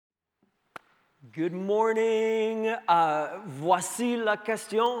Good morning. Voici la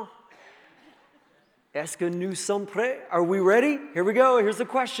question. Est-ce que nous sommes prêts? Are we ready? Here we go. Here's the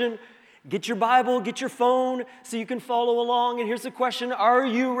question. Get your Bible, get your phone so you can follow along. And here's the question. Are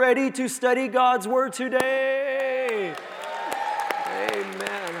you ready to study God's Word today?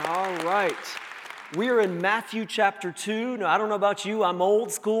 Amen. All right. We are in Matthew chapter 2. Now, I don't know about you. I'm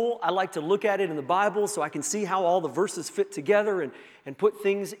old school. I like to look at it in the Bible so I can see how all the verses fit together and put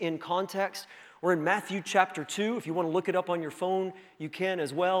things in context. We're in Matthew chapter 2. If you want to look it up on your phone, you can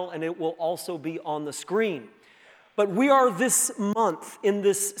as well, and it will also be on the screen. But we are this month in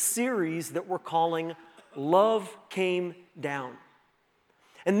this series that we're calling Love Came Down.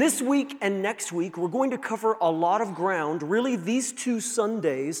 And this week and next week, we're going to cover a lot of ground. Really, these two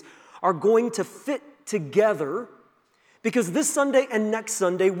Sundays are going to fit together because this Sunday and next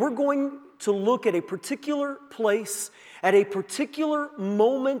Sunday, we're going to look at a particular place at a particular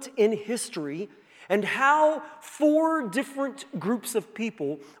moment in history and how four different groups of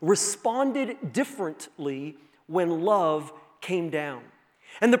people responded differently when love came down.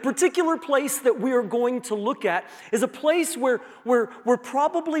 And the particular place that we are going to look at is a place where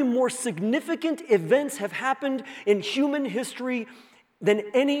probably more significant events have happened in human history than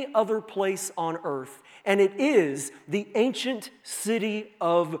any other place on earth. And it is the ancient city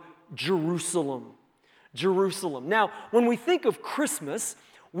of Jerusalem. Jerusalem. Now, when we think of Christmas,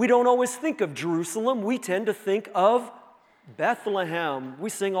 we don't always think of Jerusalem. We tend to think of Bethlehem. We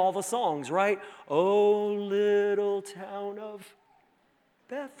sing all the songs, right? Oh, little town of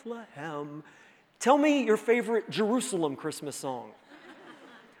Bethlehem. Tell me your favorite Jerusalem Christmas song.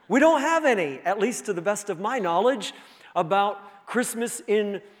 We don't have any, at least to the best of my knowledge, about Christmas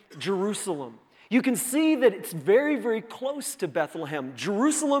in Jerusalem. You can see that it's very, very close to Bethlehem.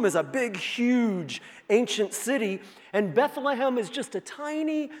 Jerusalem is a big, huge, ancient city, and Bethlehem is just a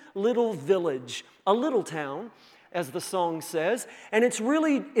tiny little village, a little town, as the song says, and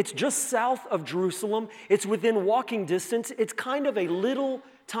it's just south of Jerusalem. It's within walking distance. It's kind of a little,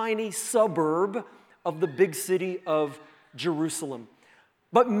 tiny suburb of the big city of Jerusalem.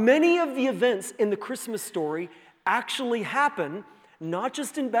 But many of the events in the Christmas story actually happen not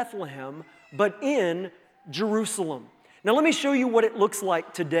just in Bethlehem, but in Jerusalem. Now let me show you what it looks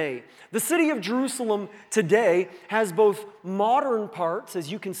like today. The city of Jerusalem today has both modern parts,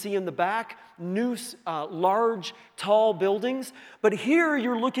 as you can see in the back, new, large, tall buildings. But here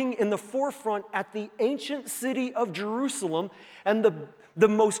you're looking in the forefront at the ancient city of Jerusalem, and the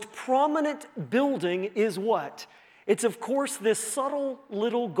most prominent building is what? It's, of course, this subtle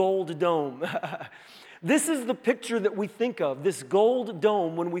little gold dome. This is the picture that we think of, this gold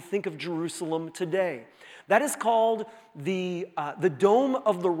dome, when we think of Jerusalem today. That is called the Dome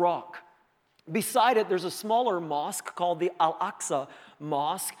of the Rock. Beside it, there's a smaller mosque called the Al-Aqsa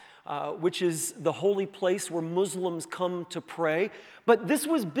Mosque, which is the holy place where Muslims come to pray. But this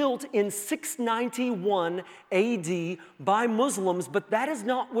was built in 691 AD by Muslims, but that is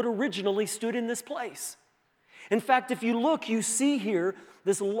not what originally stood in this place. In fact, if you look, you see here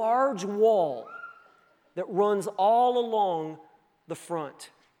this large wall that runs all along the front.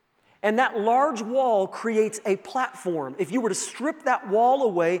 And that large wall creates a platform. If you were to strip that wall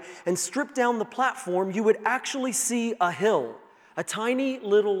away and strip down the platform, you would actually see a hill, a tiny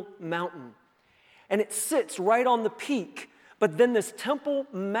little mountain. And it sits right on the peak. But then this Temple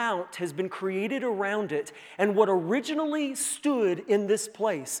Mount has been created around it. And what originally stood in this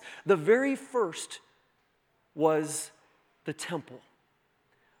place, the very first, was the temple.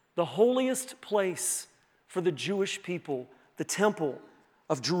 The holiest place for the Jewish people, the temple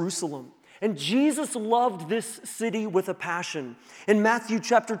of Jerusalem. And Jesus loved this city with a passion. In Matthew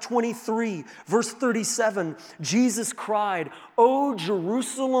chapter 23, verse 37, Jesus cried, "O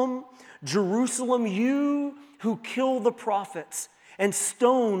Jerusalem, Jerusalem, you who kill the prophets and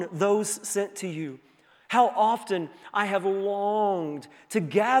stone those sent to you. How often I have longed to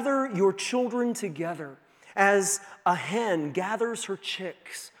gather your children together as a hen gathers her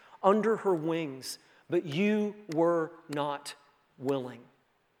chicks under her wings, but you were not willing."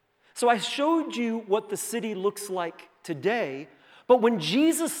 So I showed you what the city looks like today, but when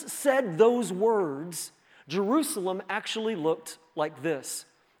Jesus said those words, Jerusalem actually looked like this.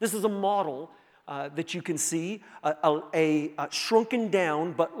 This is a model that you can see, a shrunken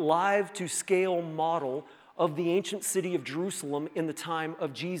down but live to scale model of the ancient city of Jerusalem in the time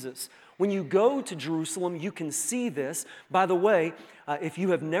of Jesus. When you go to Jerusalem, you can see this. By the way, if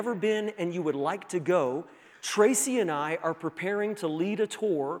you have never been and you would like to go, Tracy and I are preparing to lead a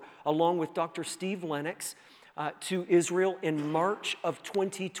tour along with Dr. Steve Lennox to Israel in March of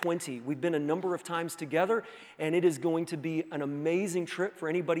 2020. We've been a number of times together, and it is going to be an amazing trip. For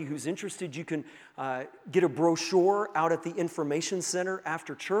anybody who's interested, you can get a brochure out at the information center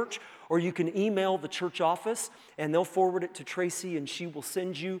after church, or you can email the church office, and they'll forward it to Tracy, and she will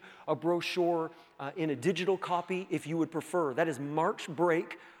send you a brochure in a digital copy if you would prefer. That is March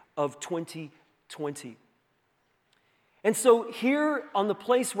break of 2020. And so here on the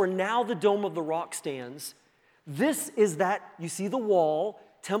place where now the Dome of the Rock stands, this is that, you see the wall,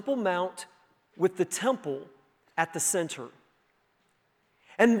 Temple Mount, with the temple at the center.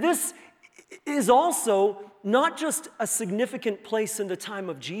 And this is also not just a significant place in the time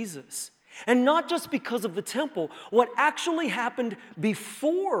of Jesus, and not just because of the temple. What actually happened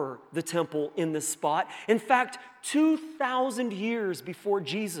before the temple in this spot, in fact, 2,000 years before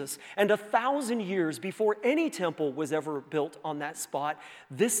Jesus and 1,000 years before any temple was ever built on that spot,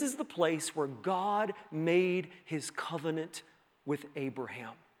 this is the place where God made his covenant with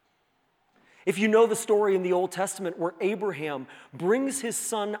Abraham. If you know the story in the Old Testament where Abraham brings his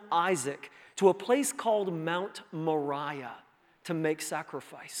son Isaac to a place called Mount Moriah to make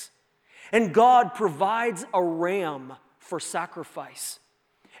sacrifice. And God provides a ram for sacrifice.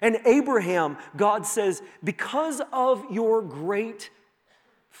 And Abraham, God says, because of your great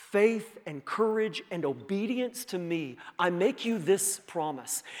faith and courage and obedience to me, I make you this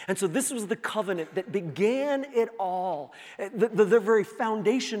promise. And so this was the covenant that began it all, the very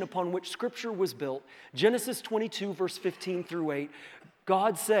foundation upon which Scripture was built. Genesis 22, verse 15 through 8.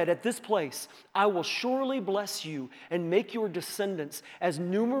 God said, at this place, I will surely bless you and make your descendants as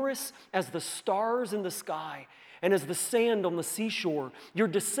numerous as the stars in the sky and as the sand on the seashore. Your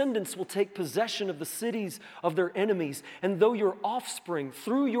descendants will take possession of the cities of their enemies. And through your offspring,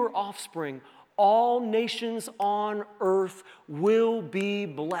 all nations on earth will be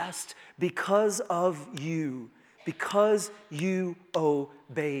blessed because of you, because you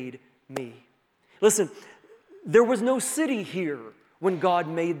obeyed me. Listen, there was no city here when God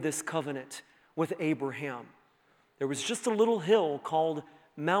made this covenant with Abraham. There was just a little hill called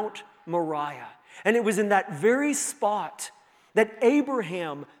Mount Moriah. And it was in that very spot that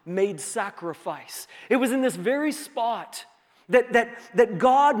Abraham made sacrifice. It was in this very spot that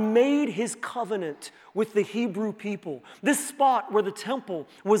God made his covenant with the Hebrew people. This spot where the temple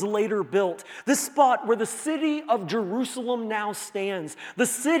was later built. This spot where the city of Jerusalem now stands. The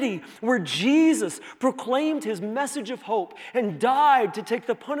city where Jesus proclaimed his message of hope and died to take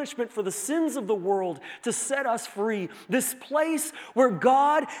the punishment for the sins of the world to set us free. This place where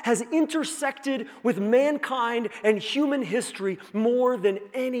God has intersected with mankind and human history more than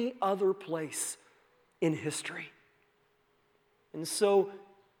any other place in history. And so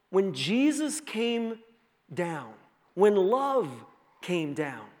when Jesus came down, when love came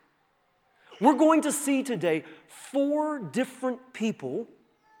down, we're going to see today 4 different people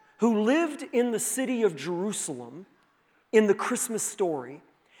who lived in the city of Jerusalem in the Christmas story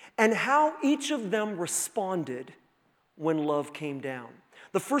and how each of them responded when love came down.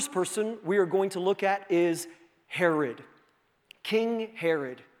 The first person we are going to look at is Herod, King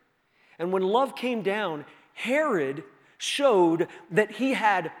Herod. And when love came down, Herod showed that he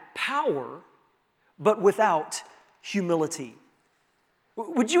had power, but without humility.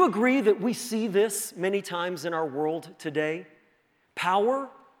 Would you agree that we see this many times in our world today? Power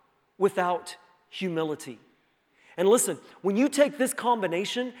without humility. And listen, when you take this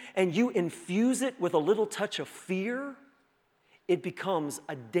combination and you infuse it with a little touch of fear, it becomes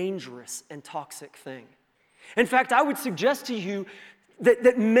a dangerous and toxic thing. In fact, I would suggest to you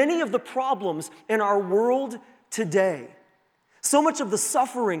that many of the problems in our world today, so much of the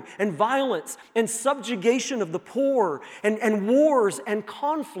suffering and violence and subjugation of the poor and wars and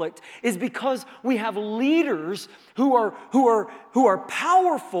conflict is because we have leaders who are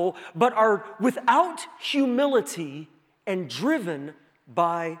powerful but are without humility and driven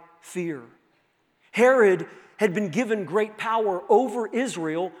by fear. Herod had been given great power over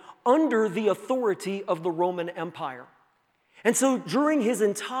Israel under the authority of the Roman Empire. And so during his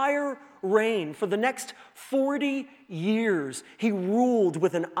entire reign, for the next 40 years, he ruled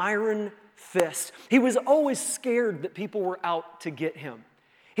with an iron fist. He was always scared that people were out to get him.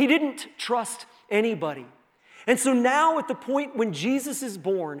 He didn't trust anybody. And so now at the point when Jesus is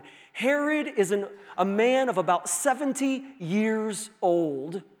born, Herod is a man of about 70 years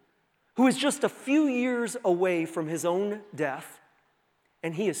old who is just a few years away from his own death,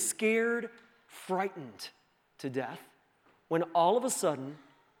 and he is scared, frightened to death, when all of a sudden,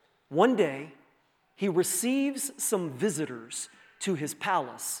 one day, he receives some visitors to his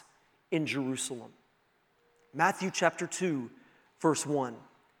palace in Jerusalem. Matthew chapter 2, verse 1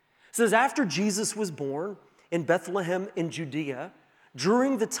 says, after Jesus was born, in Bethlehem in Judea,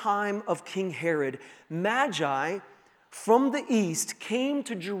 during the time of King Herod, Magi from the east came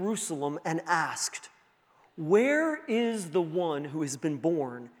to Jerusalem and asked, "Where is the one who has been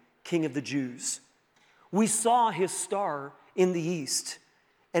born King of the Jews? We saw his star in the east,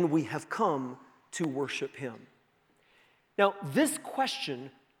 and we have come to worship him." Now, this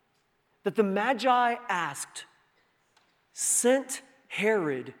question that the Magi asked sent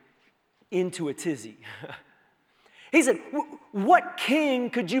Herod into a tizzy. He said, "What king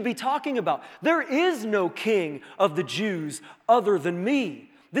could you be talking about? There is no king of the Jews other than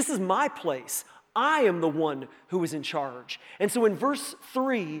me. This is my place. I am the one who is in charge." And so in verse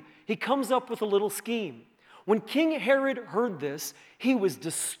 3, he comes up with a little scheme. When King Herod heard this, he was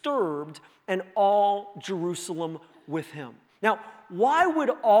disturbed, and all Jerusalem with him. Now, why would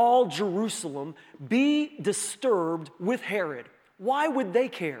all Jerusalem be disturbed with Herod? Why would they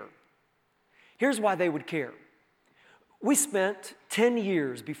care? Here's why they would care. We spent 10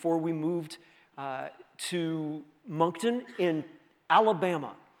 years before we moved to Moncton in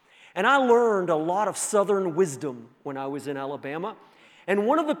Alabama. And I learned a lot of Southern wisdom when I was in Alabama. And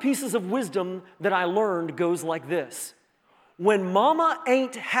one of the pieces of wisdom that I learned goes like this: when mama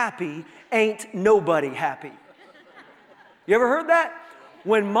ain't happy, ain't nobody happy. You ever heard that?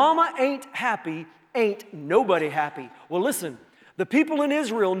 When mama ain't happy, ain't nobody happy. Well, listen. The people in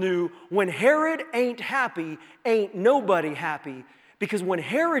Israel knew when Herod ain't happy, ain't nobody happy, because when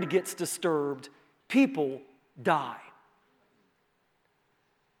Herod gets disturbed, people die.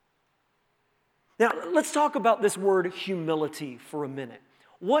 Now, let's talk about this word humility for a minute.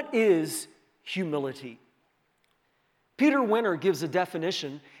 What is humility? Peter Winter gives a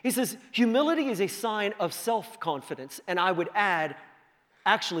definition. He says, humility is a sign of self-confidence, and I would add,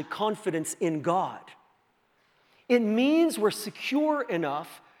 actually, confidence in God. It means we're secure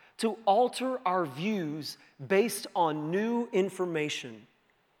enough to alter our views based on new information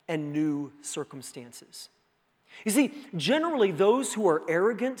and new circumstances. You see, generally those who are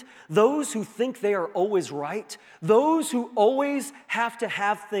arrogant, those who think they are always right, those who always have to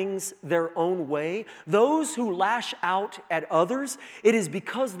have things their own way, those who lash out at others, it is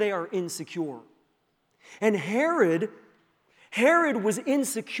because they are insecure. And Herod was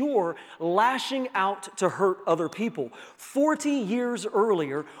insecure, lashing out to hurt other people. 40 years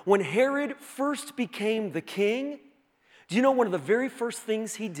earlier, when Herod first became the king, do you know one of the very first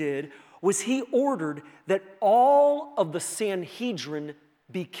things he did was he ordered that all of the Sanhedrin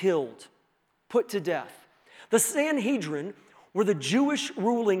be killed, put to death. The Sanhedrin were the Jewish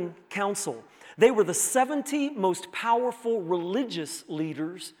ruling council. They were the 70 most powerful religious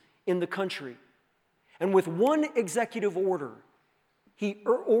leaders in the country. And with one executive order, he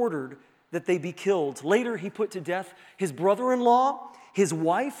ordered that they be killed. Later, he put to death his brother-in-law, his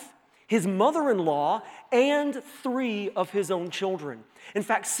wife, his mother-in-law, and 3 of his own children. In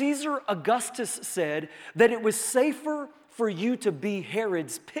fact, Caesar Augustus said that it was safer for you to be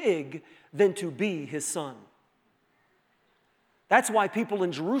Herod's pig than to be his son. That's why people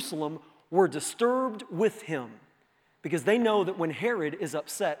in Jerusalem were disturbed with him, because they know that when Herod is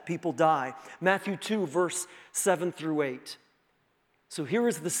upset, people die. Matthew 2, verse 7 through 8. So here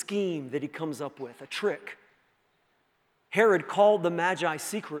is the scheme that he comes up with, a trick. Herod called the Magi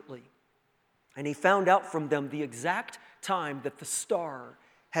secretly, and he found out from them the exact time that the star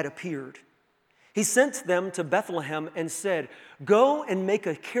had appeared. He sent them to Bethlehem and said, "Go and make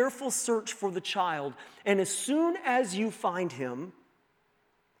a careful search for the child, and as soon as you find him,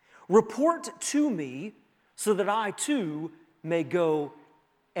 report to me so that I too may go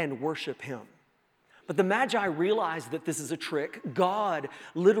and worship him." But the Magi realize that this is a trick. God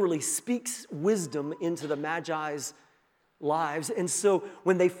literally speaks wisdom into the Magi's lives. And so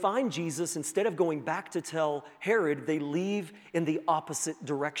when they find Jesus, instead of going back to tell Herod, they leave in the opposite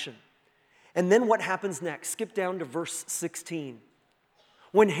direction. And then what happens next? Skip down to verse 16.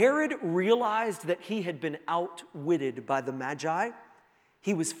 When Herod realized that he had been outwitted by the Magi,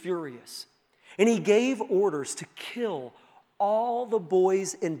 he was furious. And he gave orders to kill all the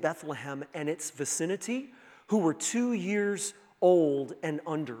boys in Bethlehem and its vicinity who were 2 years old and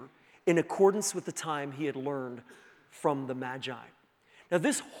under, in accordance with the time he had learned from the Magi. Now,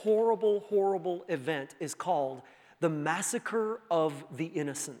 this horrible, horrible event is called the Massacre of the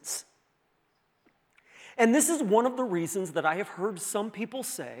Innocents. And this is one of the reasons that I have heard some people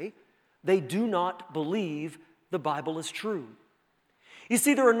say they do not believe the Bible is true. You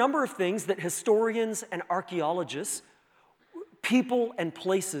see, there are a number of things that historians and archaeologists, people and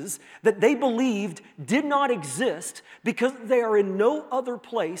places, that they believed did not exist because they are in no other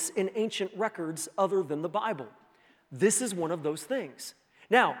place in ancient records other than the Bible. This is one of those things.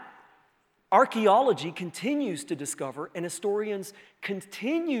 Now, Archaeology continues to discover, and historians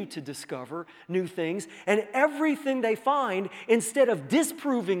continue to discover new things, and everything they find, instead of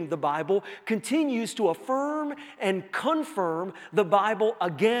disproving the Bible, continues to affirm and confirm the Bible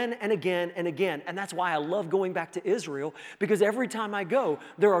again and again and again. And that's why I love going back to Israel, because every time I go,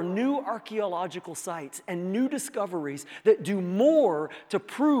 there are new archaeological sites and new discoveries that do more to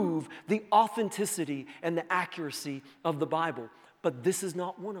prove the authenticity and the accuracy of the Bible. But this is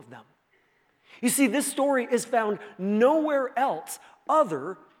not one of them. You see, this story is found nowhere else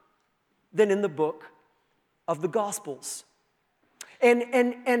other than in the book of the Gospels.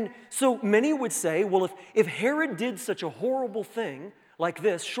 And so many would say, well, if Herod did such a horrible thing like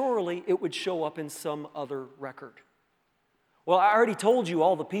this, surely it would show up in some other record. Well, I already told you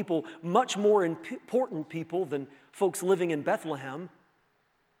all the people, much more important people than folks living in Bethlehem,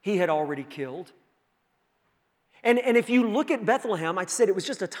 he had already killed. And if you look at Bethlehem, I said it was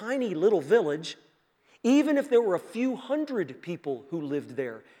just a tiny little village. Even if there were a few hundred people who lived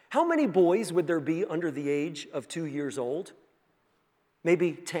there, how many boys would there be under the age of 2 years old?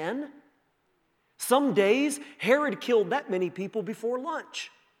 Maybe 10? Some days, Herod killed that many people before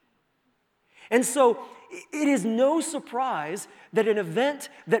lunch. And so it is no surprise that an event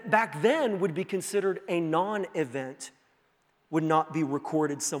that back then would be considered a non-event would not be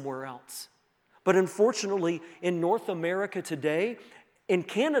recorded somewhere else. But unfortunately, in North America today, in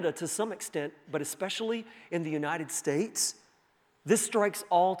Canada to some extent, but especially in the United States, this strikes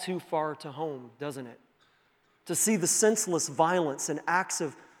all too far to home, doesn't it? To see the senseless violence and acts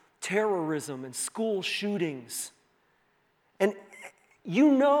of terrorism and school shootings. And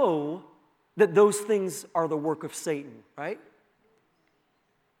you know that those things are the work of Satan, right?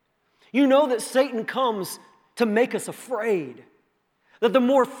 You know that Satan comes to make us afraid. That the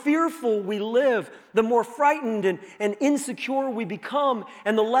more fearful we live, the more frightened and insecure we become,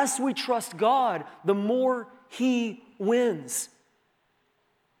 and the less we trust God, the more he wins.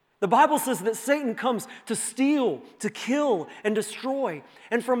 The Bible says that Satan comes to steal, to kill, and destroy.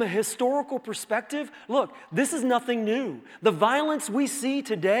 And from a historical perspective, look, this is nothing new. The violence we see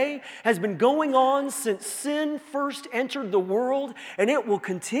today has been going on since sin first entered the world, and it will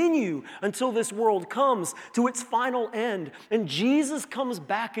continue until this world comes to its final end. And Jesus comes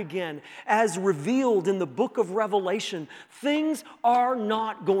back again, as revealed in the book of Revelation. Things are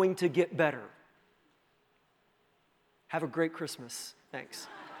not going to get better. Have a great Christmas. Thanks.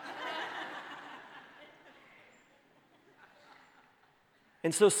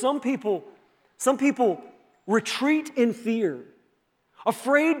 And so some people retreat in fear,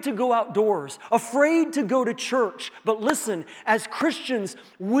 afraid to go outdoors, afraid to go to church. But listen, as Christians,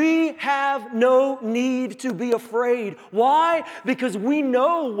 we have no need to be afraid. Why? Because we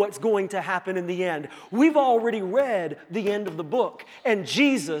know what's going to happen in the end. We've already read the end of the book, and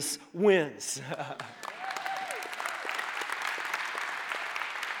Jesus wins.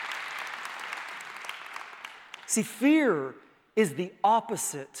 See, fear is the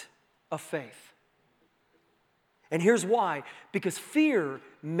opposite of faith. And here's why. Because fear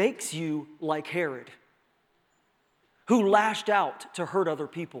makes you like Herod, who lashed out to hurt other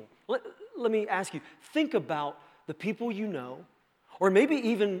people. Let me ask you, think about the people you know, or maybe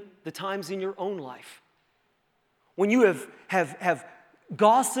even the times in your own life, when you have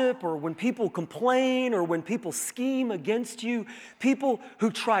gossip, or when people complain, or when people scheme against you, people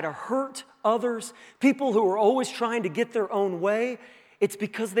who try to hurt others, people who are always trying to get their own way. It's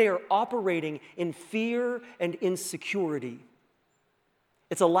because they are operating in fear and insecurity.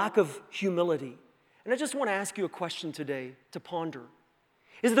 It's a lack of humility. And I just want to ask you a question today to ponder.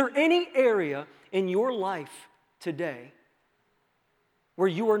 Is there any area in your life today where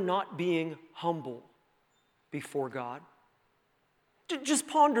you are not being humble before God? Just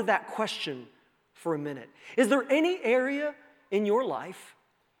ponder that question for a minute. Is there any area in your life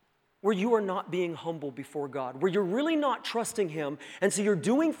where you are not being humble before God, where you're really not trusting Him, and so you're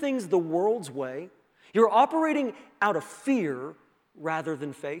doing things the world's way? You're operating out of fear rather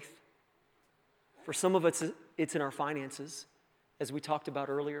than faith? For some of us, it's in our finances, as we talked about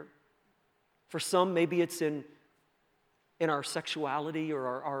earlier. For some, maybe it's in our sexuality, or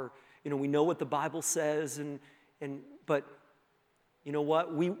our we know what the Bible says, but you know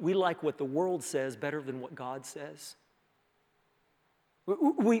what? We like what the world says better than what God says.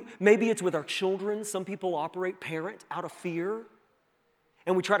 Maybe it's with our children. Some people parent out of fear,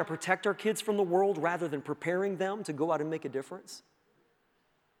 and we try to protect our kids from the world rather than preparing them to go out and make a difference.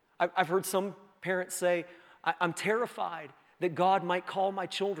 I've heard some parents say, I'm terrified that God might call my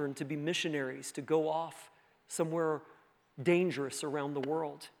children to be missionaries, to go off somewhere dangerous around the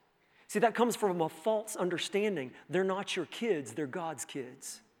world. See, that comes from a false understanding. They're not your kids, they're God's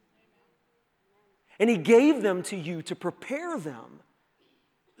kids. And he gave them to you to prepare them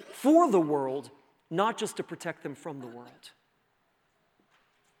for the world, not just to protect them from the world.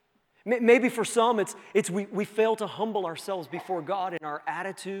 Maybe for some, we fail to humble ourselves before God in our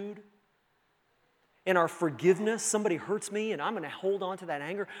attitude, in our forgiveness. Somebody hurts me and I'm going to hold on to that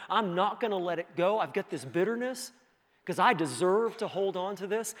anger. I'm not going to let it go. I've got this bitterness because I deserve to hold on to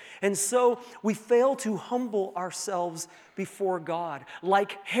this. And so we fail to humble ourselves before God.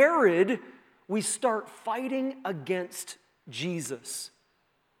 Like Herod, we start fighting against Jesus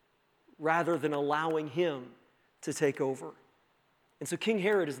rather than allowing him to take over. And so King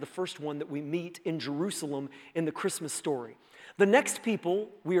Herod is the first one that we meet in Jerusalem in the Christmas story. The next people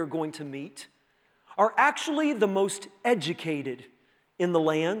we are going to meet are actually the most educated in the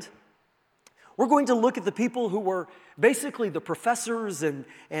land. We're going to look at the people who were basically the professors and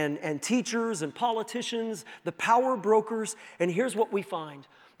teachers and politicians, the power brokers, and here's what we find,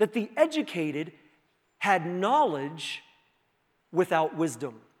 that the educated had knowledge without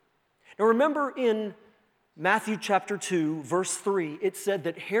wisdom. Now remember in Matthew chapter 2, verse 3, it said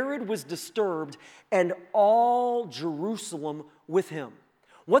that Herod was disturbed and all Jerusalem with him.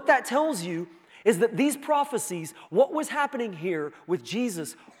 What that tells you is that these prophecies, what was happening here with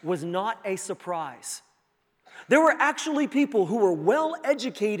Jesus, was not a surprise. There were actually people who were well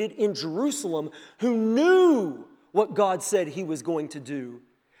educated in Jerusalem who knew what God said he was going to do.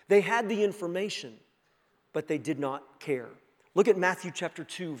 They had the information, but they did not care. Look at Matthew chapter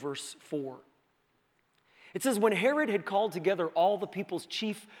 2, verse 4. It says, when Herod had called together all the people's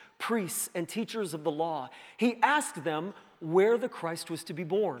chief priests and teachers of the law, he asked them where the Christ was to be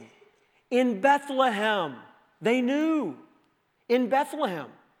born. In Bethlehem, they knew. In Bethlehem,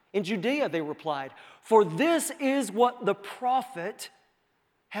 in Judea, they replied, for this is what the prophet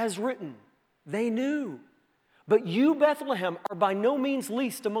has written. They knew. But you, Bethlehem, are by no means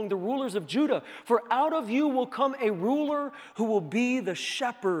least among the rulers of Judah, for out of you will come a ruler who will be the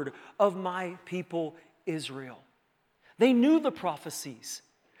shepherd of my people Israel. They knew the prophecies.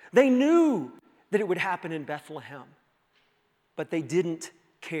 They knew that it would happen in Bethlehem, but they didn't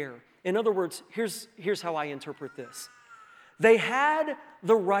care. In other words, here's how I interpret this. They had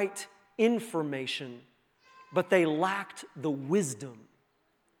the right information, but they lacked the wisdom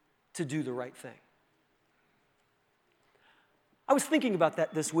to do the right thing. I was thinking about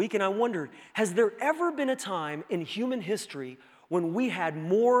that this week, and I wondered, has there ever been a time in human history when we had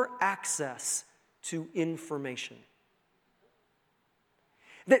more access to information?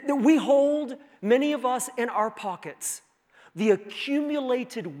 That we hold, many of us, in our pockets, the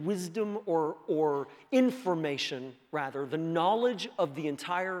accumulated wisdom or information, rather, the knowledge of the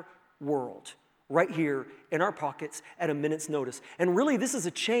entire world right here in our pockets at a minute's notice. And really, this is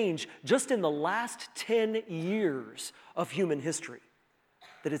a change just in the last 10 years of human history,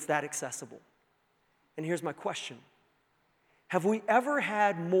 that it's that accessible. And here's my question. Have we ever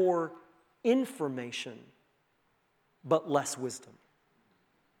had more information but less wisdom?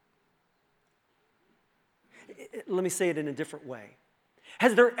 Let me say it in a different way.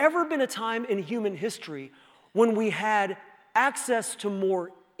 Has there ever been a time in human history when we had access to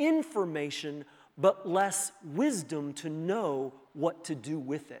more information but less wisdom to know what to do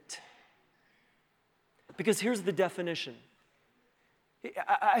with it? Because here's the definition.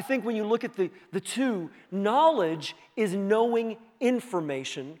 I think when you look at the two, knowledge is knowing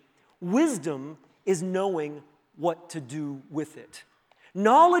information. Wisdom is knowing what to do with it.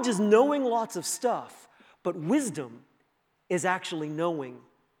 Knowledge is knowing lots of stuff, but wisdom is actually knowing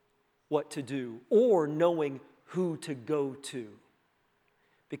what to do or knowing who to go to.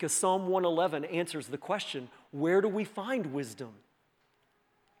 Because Psalm 111 answers the question, where do we find wisdom?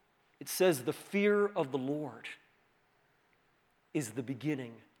 It says, the fear of the Lord is the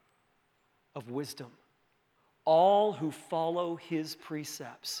beginning of wisdom. All who follow his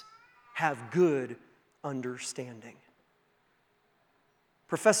precepts have good understanding.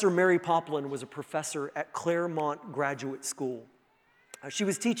 Professor Mary Poplin was a professor at Claremont Graduate School. She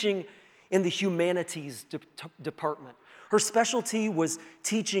was teaching in the humanities department. Her specialty was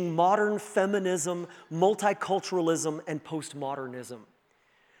teaching modern feminism, multiculturalism, and postmodernism.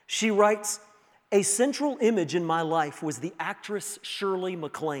 She writes, a central image in my life was the actress Shirley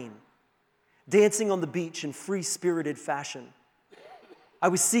MacLaine, dancing on the beach in free-spirited fashion. I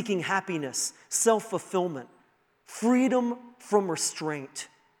was seeking happiness, self-fulfillment, freedom from restraint,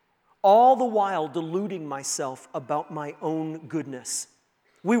 all the while deluding myself about my own goodness.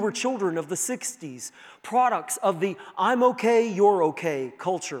 We were children of the 60s, products of the I'm okay, you're okay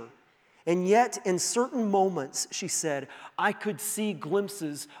culture. And yet, in certain moments, she said, I could see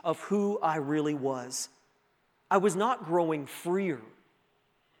glimpses of who I really was. I was not growing freer.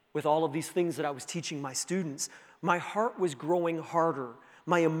 with all of these things that I was teaching my students, my heart was growing harder,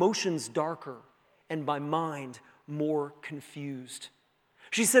 my emotions darker, and my mind more confused.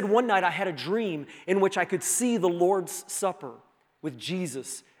 She said, one night I had a dream in which I could see the Lord's Supper with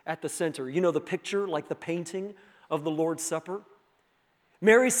Jesus at the center. You know the picture, like the painting of the Lord's Supper?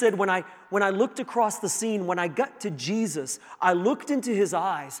 Mary said, when I looked across the scene, when I got to Jesus, I looked into his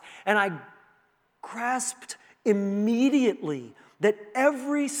eyes and I grasped immediately that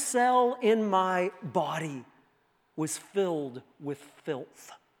every cell in my body was filled with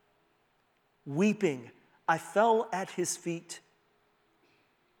filth. Weeping, I fell at his feet.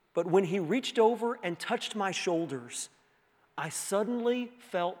 But when he reached over and touched my shoulders, I suddenly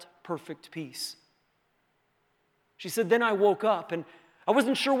felt perfect peace. She said, then I woke up and I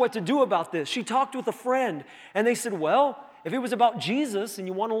wasn't sure what to do about this. She talked with a friend and they said, well, if it was about Jesus and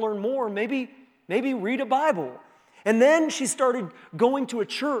you want to learn more, maybe read a Bible. And then she started going to a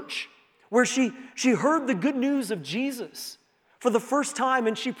church where she heard the good news of Jesus for the first time,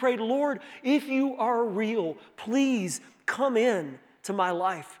 and she prayed, Lord, if you are real, please come in to my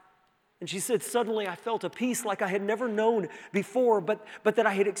life. And she said, suddenly I felt a peace like I had never known before, but that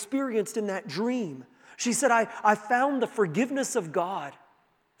I had experienced in that dream. She said, I found the forgiveness of God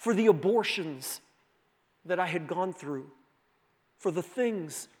for the abortions that I had gone through, for the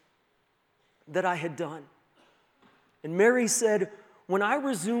things that I had done. And Mary said, when I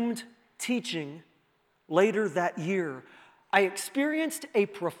resumed teaching later that year, I experienced a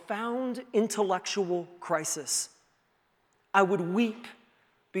profound intellectual crisis. I would weep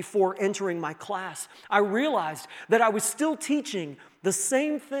before entering my class. I realized that I was still teaching the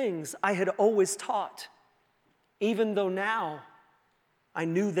same things I had always taught, even though now I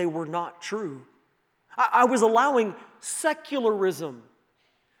knew they were not true. I was allowing secularism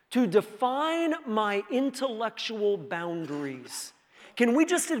to define my intellectual boundaries. Can we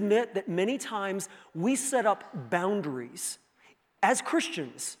just admit that many times we set up boundaries as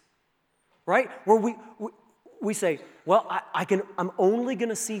Christians, right? Where we say, well, I'm only going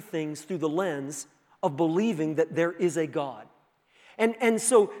to see things through the lens of believing that there is a God. And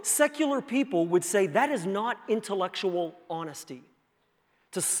so secular people would say that is not intellectual honesty,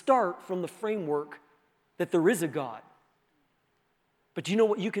 to start from the framework that there is a God. But do you know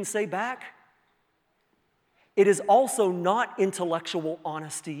what you can say back? It is also not intellectual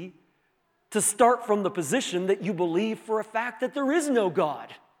honesty to start from the position that you believe for a fact that there is no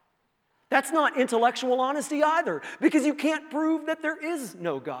God. That's not intellectual honesty either, because you can't prove that there is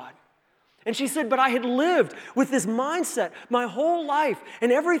no God. And she said, but I had lived with this mindset my whole life,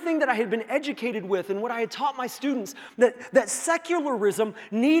 and everything that I had been educated with and what I had taught my students, that secularism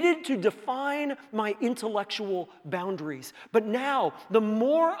needed to define my intellectual boundaries. But now, the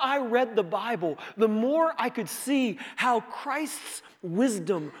more I read the Bible, the more I could see how Christ's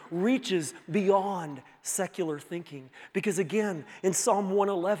wisdom reaches beyond secular thinking. Because again, in Psalm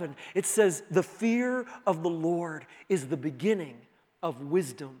 111, it says, the fear of the Lord is the beginning of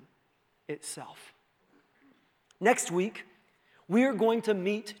wisdom itself. Next week, we are going to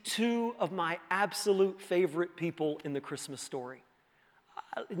meet two of my absolute favorite people in the Christmas story.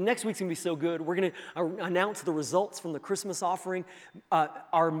 Next week's going to be so good. We're going to announce the results from the Christmas offering.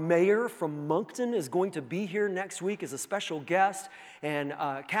 Our mayor from Moncton is going to be here next week as a special guest, and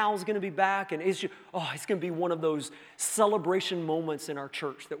Cal's going to be back, and it's going to be one of those celebration moments in our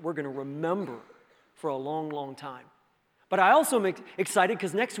church that we're going to remember for a long, long time. But I also am excited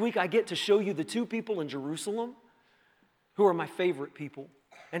because next week I get to show you the two people in Jerusalem who are my favorite people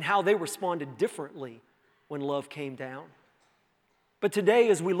and how they responded differently when love came down. But today,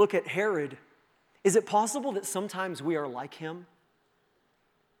 as we look at Herod, is it possible that sometimes we are like him?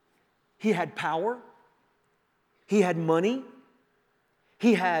 He had power, he had money,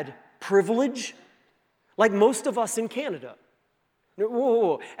 he had privilege, like most of us in Canada.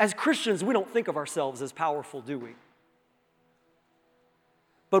 Whoa. As Christians, we don't think of ourselves as powerful, do we?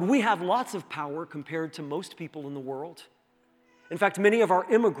 But we have lots of power compared to most people in the world. In fact, many of our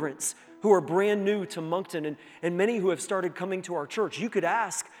immigrants who are brand new to Moncton and many who have started coming to our church, you could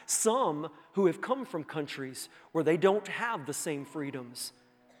ask some who have come from countries where they don't have the same freedoms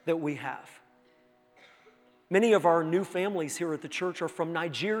that we have. Many of our new families here at the church are from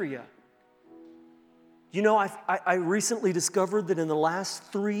Nigeria. You know, I recently discovered that in the last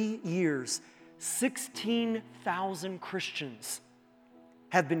 3 years, 16,000 Christians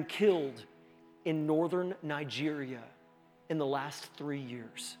have been killed in northern Nigeria in the last 3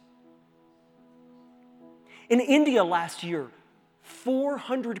 years. In India last year,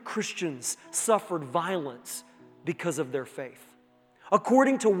 400 Christians suffered violence because of their faith.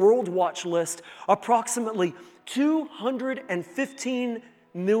 According to World Watch list, approximately 215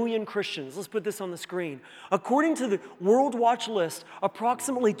 million Christians. Let's put this on the screen. According to the World Watch list,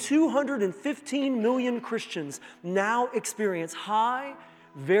 approximately 215 million Christians now experience high,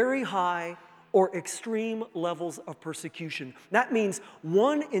 very high, or extreme levels of persecution. That means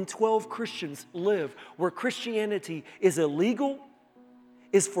 1 in 12 Christians live where Christianity is illegal,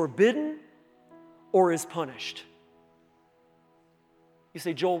 is forbidden, or is punished. You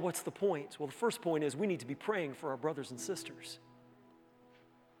say, Joel, what's the point? Well, the first point is we need to be praying for our brothers and sisters.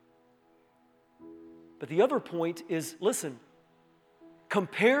 But the other point is, listen,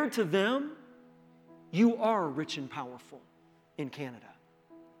 compared to them, you are rich and powerful in Canada.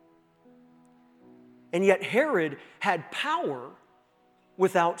 And yet Herod had power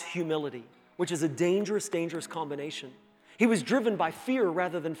without humility, which is a dangerous, dangerous combination. He was driven by fear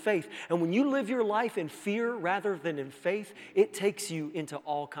rather than faith. And when you live your life in fear rather than in faith, it takes you into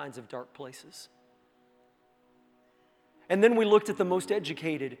all kinds of dark places. And then we looked at the most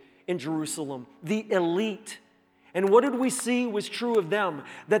educated in Jerusalem, the elite. And what did we see was true of them?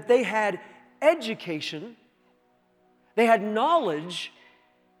 That they had education, they had knowledge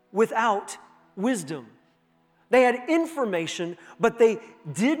without wisdom. They had information, but they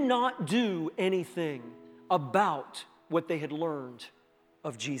did not do anything about what they had learned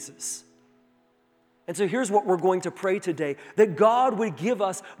of Jesus. And so here's what we're going to pray today, that God would give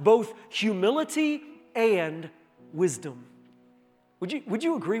us both humility and wisdom. Would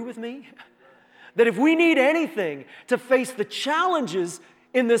you agree with me? That if we need anything to face the challenges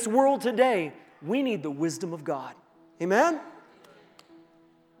in this world today, we need the wisdom of God. Amen?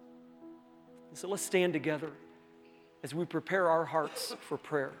 So let's stand together as we prepare our hearts for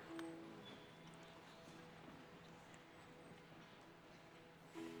prayer.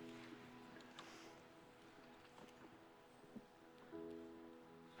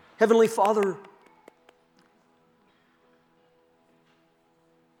 Heavenly Father,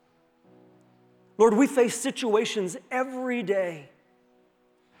 Lord, we face situations every day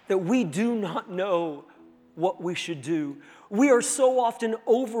that we do not know what we should do. We are so often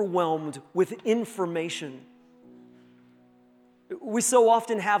overwhelmed with information. We so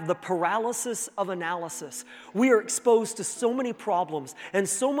often have the paralysis of analysis. We are exposed to so many problems and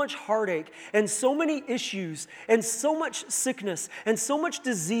so much heartache and so many issues and so much sickness and so much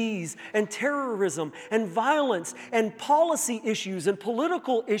disease and terrorism and violence and policy issues and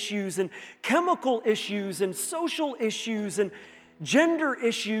political issues and chemical issues and social issues and gender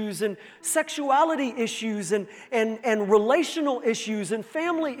issues and sexuality issues and relational issues and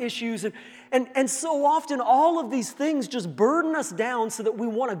family issues. And so often all of these things just burden us down so that we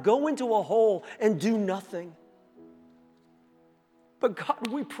want to go into a hole and do nothing. But God,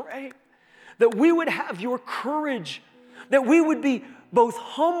 we pray that we would have your courage, that we would be both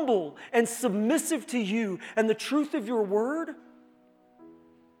humble and submissive to you and the truth of your word,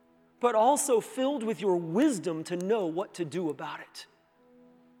 but also filled with your wisdom to know what to do about it,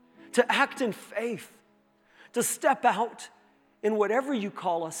 to act in faith, to step out in whatever you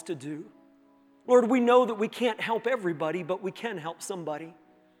call us to do. Lord, we know that we can't help everybody, but we can help somebody.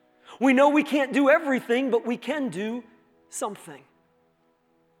 We know we can't do everything, but we can do something.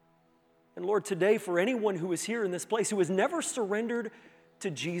 And Lord, today, for anyone who is here in this place who has never surrendered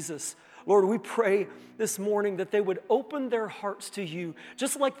to Jesus, Lord, we pray this morning that they would open their hearts to you,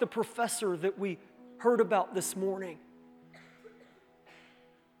 just like the professor that we heard about this morning,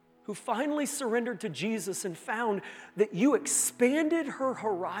 who finally surrendered to Jesus and found that you expanded her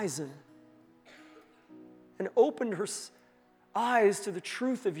horizon and opened her eyes to the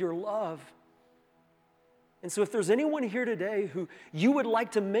truth of your love. And so if there's anyone here today who you would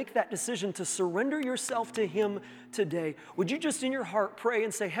like to make that decision to surrender yourself to him today, would you just in your heart pray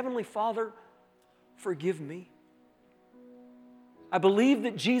and say, Heavenly Father, forgive me. I believe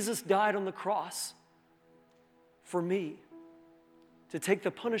that Jesus died on the cross for me to take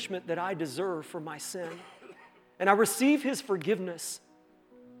the punishment that I deserve for my sin. And I receive his forgiveness.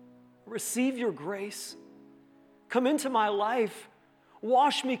 Receive your grace. Come into my life.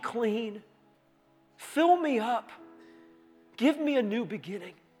 Wash me clean. Fill me up. Give me a new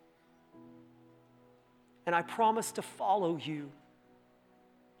beginning. And I promise to follow you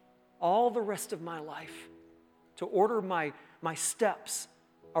all the rest of my life, to order my steps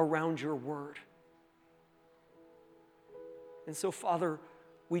around your word. And so, Father,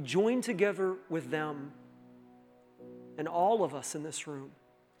 we join together with them and all of us in this room,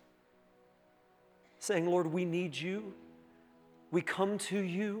 saying, Lord, we need you. We come to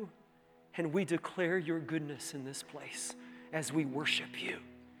you. And we declare your goodness in this place as we worship you.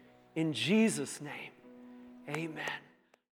 In Jesus' name, amen.